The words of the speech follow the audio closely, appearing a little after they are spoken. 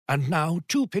And now,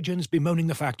 two pigeons bemoaning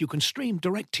the fact you can stream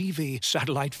DirecTV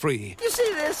satellite-free. You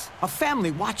see this? A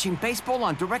family watching baseball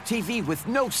on DirecTV with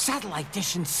no satellite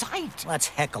dish in sight. Let's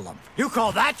heckle them. You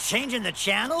call that changing the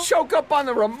channel? Choke up on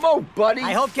the remote, buddy.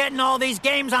 I hope getting all these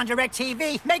games on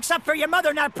DirecTV makes up for your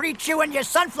mother not pre-chewing your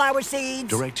sunflower seeds.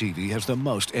 DirecTV has the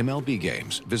most MLB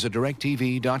games. Visit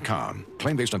DirecTV.com.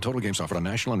 Claim based on total games offered on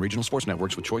national and regional sports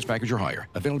networks with choice package or higher.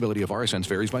 Availability of RSNs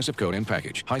varies by zip code and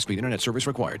package. High-speed internet service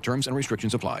required. Terms and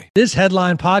restrictions apply. This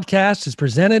Headline Podcast is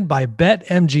presented by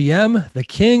BetMGM, the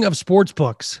king of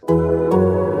sportsbooks.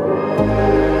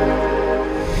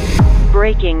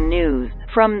 Breaking news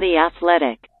from The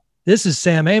Athletic. This is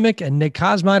Sam Amick and Nick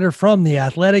Kosmider from The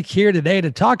Athletic here today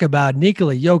to talk about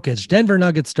Nikola Jokic, Denver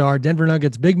Nuggets star, Denver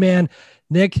Nuggets big man.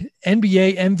 Nick,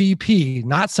 NBA MVP,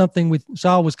 not something we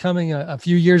saw was coming a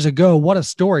few years ago. What a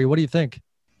story. What do you think?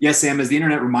 Yes, Sam, as the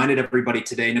internet reminded everybody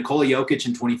today, Nikola Jokic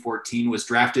in 2014 was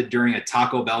drafted during a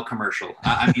Taco Bell commercial.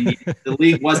 I mean, the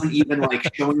league wasn't even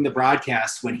like showing the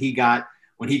broadcast when he got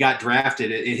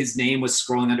drafted. His name was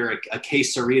scrolling under a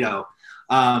quesarito.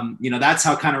 That's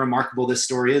how kind of remarkable this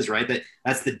story is, right?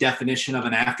 That's the definition of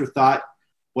an afterthought.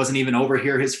 Wasn't even over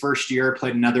here his first year,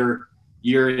 played another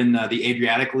year in the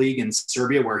Adriatic League in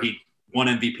Serbia where he won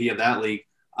MVP of that league.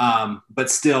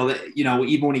 But still,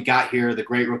 even when he got here, the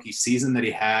great rookie season that he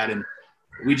had, and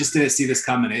we just didn't see this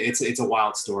coming. It's a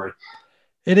wild story.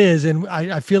 It is. And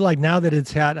I feel like now that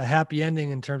it's had a happy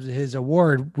ending in terms of his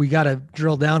award, we got to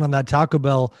drill down on that Taco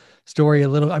Bell story a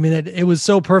little. I mean, it was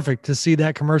so perfect to see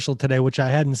that commercial today, which I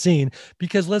hadn't seen,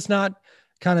 because let's not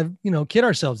kind of, kid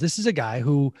ourselves. This is a guy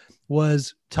who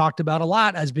was talked about a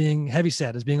lot as being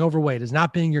heavyset, as being overweight, as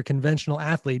not being your conventional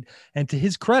athlete. And to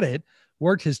his credit,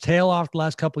 worked his tail off the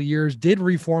last couple of years, did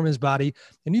reform his body.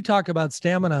 And you talk about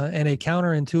stamina and a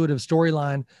counterintuitive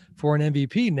storyline for an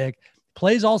MVP, Nick.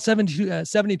 Plays all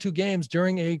 72 games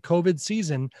during a COVID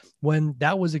season when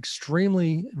that was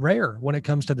extremely rare when it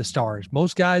comes to the stars.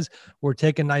 Most guys were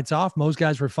taking nights off. Most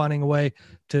guys were finding a way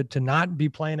to not be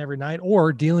playing every night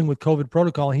or dealing with COVID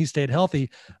protocol, and he stayed healthy.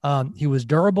 He was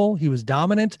durable. He was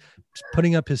dominant,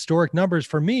 putting up historic numbers.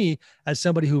 For me, as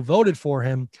somebody who voted for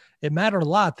him, it mattered a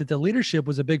lot that the leadership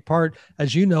was a big part,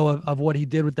 as you know, of what he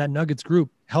did with that Nuggets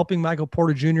group, helping Michael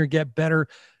Porter Jr. get better,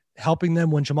 helping them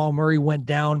when Jamal Murray went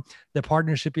down, the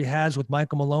partnership he has with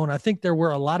Michael Malone. I think there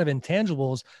were a lot of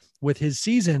intangibles with his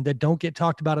season that don't get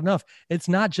talked about enough. It's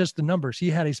not just the numbers. He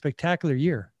had a spectacular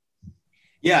year.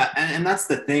 Yeah, and that's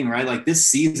the thing, right? Like, this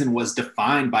season was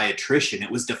defined by attrition.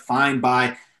 It was defined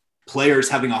by players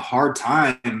having a hard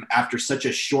time after such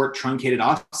a short, truncated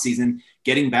offseason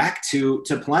getting back to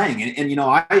playing.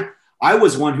 And I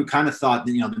was one who kind of thought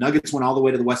that, the Nuggets went all the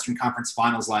way to the Western Conference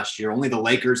Finals last year. Only the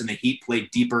Lakers and the Heat played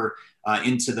deeper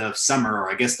into the summer,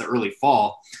 or I guess the early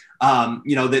fall.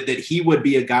 That he would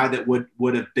be a guy that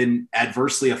would have been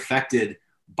adversely affected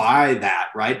by that,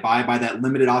 right? By that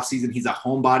limited offseason. He's a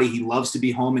homebody. He loves to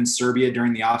be home in Serbia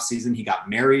during the offseason. He got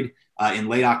married in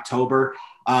late October.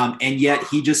 And yet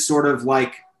he just sort of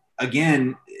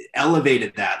again,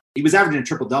 elevated that. He was averaging a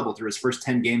triple-double through his first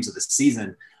 10 games of the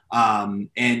season. And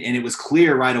it was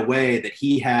clear right away that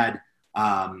he had,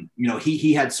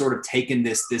 he had sort of taken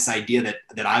this idea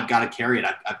that I've got to carry it.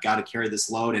 I've got to carry this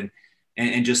load,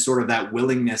 and just sort of that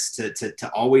willingness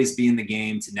to always be in the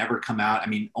game, to never come out. I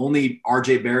mean, only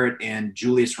RJ Barrett and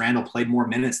Julius Randle played more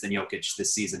minutes than Jokic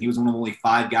this season. He was one of only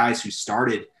 5 guys who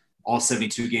started all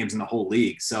 72 games in the whole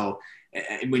league. So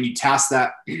when you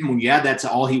add that to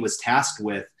all he was tasked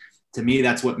with, to me,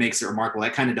 that's what makes it remarkable.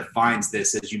 That kind of defines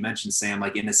this, as you mentioned, Sam,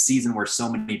 like in a season where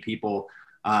so many people,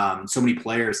 so many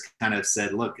players kind of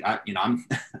said, look, I'm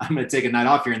going to take a night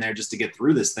off here and there just to get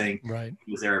through this thing. Right.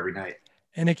 He was there every night.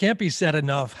 And it can't be said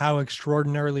enough how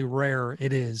extraordinarily rare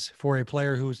it is for a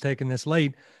player who was taken this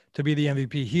late to be the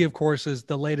MVP. He, of course, is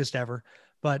the latest ever,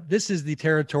 but this is the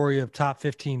territory of top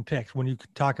 15 picks when you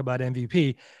talk about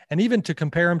MVP. And even to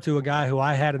compare him to a guy who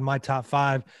I had in my top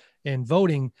 5 in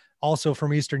voting, also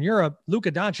from Eastern Europe,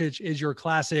 Luka Doncic is your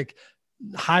classic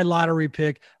high lottery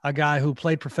pick, a guy who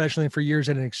played professionally for years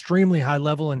at an extremely high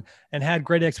level and had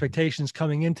great expectations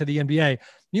coming into the NBA.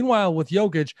 Meanwhile, with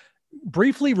Jokic,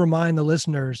 briefly remind the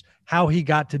listeners how he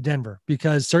got to Denver,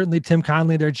 because certainly Tim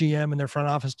Connelly, their GM and their front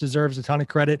office, deserves a ton of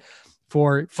credit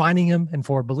for finding him and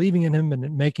for believing in him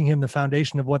and making him the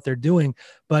foundation of what they're doing.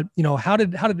 But, how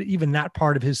did even that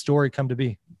part of his story come to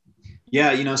be?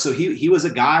 Yeah, so he was a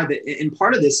guy that, and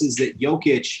part of this is that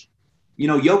Jokic,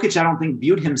 I don't think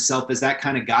viewed himself as that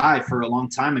kind of guy for a long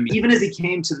time. I mean, even as he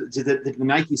came to the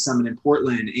Nike Summit in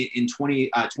Portland in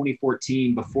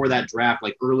 2014, before that draft,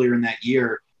 like earlier in that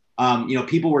year,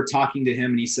 people were talking to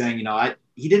him and he's saying,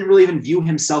 he didn't really even view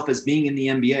himself as being in the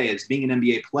NBA, as being an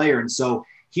NBA player. And so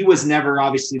he was never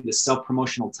obviously the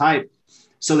self-promotional type.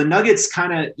 So the Nuggets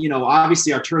kind of,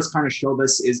 obviously Arturas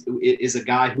Karnisovas is a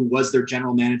guy who was their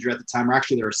general manager at the time, or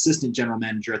actually their assistant general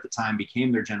manager at the time,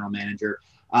 became their general manager.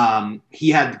 He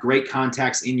had great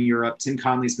contacts in Europe. Tim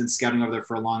Conley's been scouting over there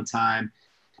for a long time.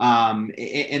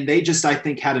 And they just, I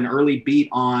think, had an early beat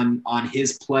on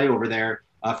his play over there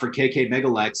for KK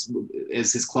Megalex,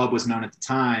 as his club was known at the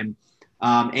time,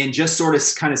 and just sort of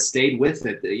kind of stayed with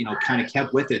it, kind of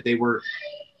kept with it. They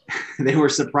were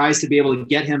surprised to be able to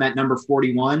get him at number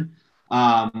 41.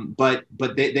 But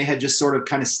they had just sort of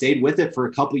kind of stayed with it for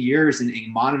a couple of years and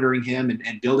monitoring him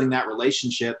and building that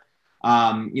relationship.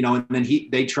 And then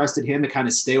they trusted him to kind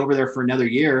of stay over there for another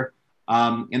year.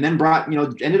 And then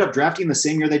ended up drafting the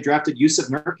same year they drafted Jusuf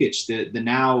Nurkic, the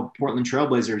now Portland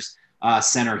Trailblazers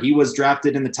center. He was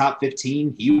drafted in the top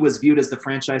 15. He was viewed as the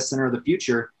franchise center of the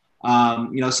future.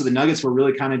 So the Nuggets were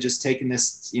really kind of just taking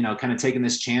this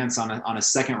chance on a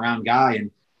second round guy.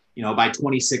 And, by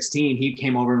 2016, he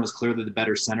came over and was clearly the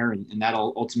better center. And that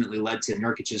ultimately led to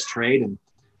Nurkic's trade and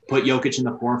put Jokic in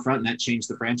the forefront, and that changed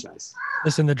the franchise.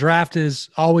 Listen, the draft is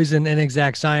always an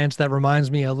inexact science. That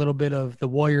reminds me a little bit of the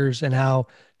Warriors and how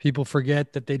people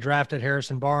forget that they drafted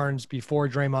Harrison Barnes before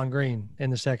Draymond Green in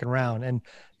the second round. And,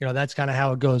 that's kind of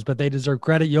how it goes, but they deserve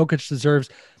credit. Jokic deserves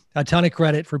a ton of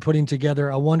credit for putting together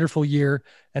a wonderful year.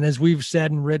 And as we've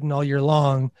said and written all year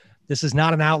long, this is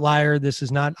not an outlier. This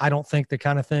is not, I don't think, the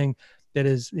kind of thing that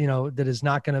is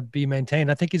not going to be maintained.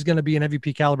 I think he's going to be an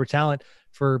MVP caliber talent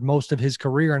for most of his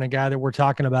career, and a guy that we're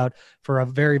talking about for a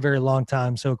very, very long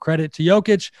time. So credit to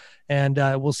Jokic, and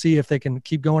we'll see if they can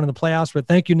keep going in the playoffs. But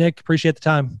thank you, Nick. Appreciate the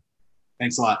time.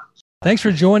 Thanks a lot. Thanks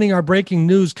for joining our breaking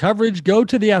news coverage. Go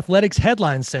to the Athletics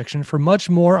headlines section for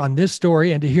much more on this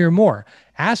story and to hear more.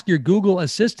 Ask your Google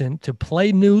Assistant to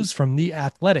play news from The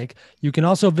Athletic. You can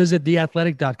also visit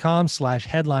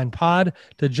theathletic.com/headlinepod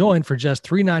to join for just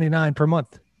 $3.99 per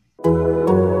month.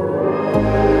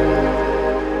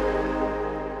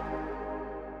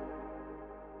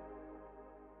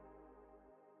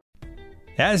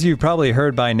 As you've probably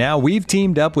heard by now, we've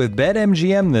teamed up with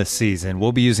BetMGM this season.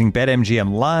 We'll be using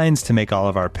BetMGM lines to make all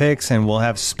of our picks, and we'll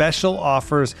have special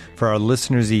offers for our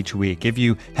listeners each week. If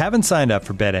you haven't signed up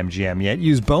for BetMGM yet,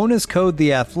 use bonus code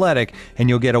The Athletic, and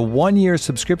you'll get a 1-year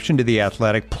subscription to The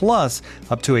Athletic, plus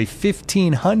up to a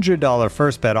 $1,500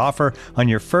 first bet offer on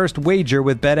your first wager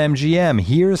with BetMGM.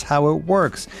 Here's how it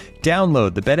works.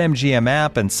 Download the BetMGM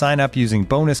app and sign up using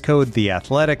bonus code The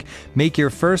Athletic. Make your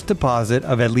first deposit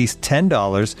of at least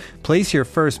 $10. Place your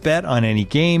first bet on any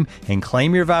game and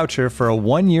claim your voucher for a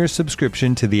 1-year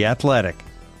subscription to The Athletic.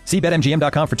 See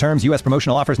BetMGM.com for terms. U.S.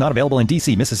 promotional offers not available in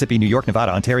D.C., Mississippi, New York,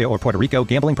 Nevada, Ontario, or Puerto Rico.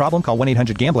 Gambling problem? Call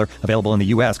 1-800-GAMBLER. Available in the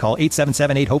U.S. Call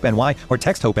 877-8-HOPE-NY or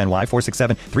text HOPE-NY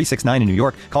 467-369 in New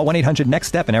York. Call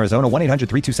 1-800-NEXT-STEP in Arizona.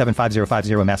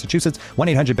 1-800-327-5050 in Massachusetts.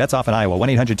 1-800-BETS-OFF in Iowa.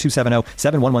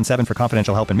 1-800-270-7117 for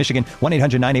confidential help in Michigan.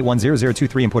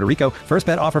 1-800-981-0023 in Puerto Rico. First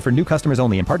bet offer for new customers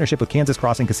only in partnership with Kansas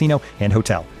Crossing Casino and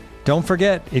Hotel. Don't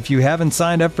forget, if you haven't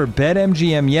signed up for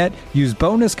BetMGM yet, use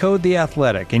bonus code The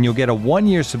Athletic, and you'll get a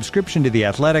 1-year subscription to The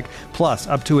Athletic, plus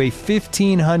up to a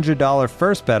 $1,500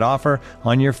 first bet offer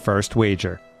on your first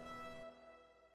wager.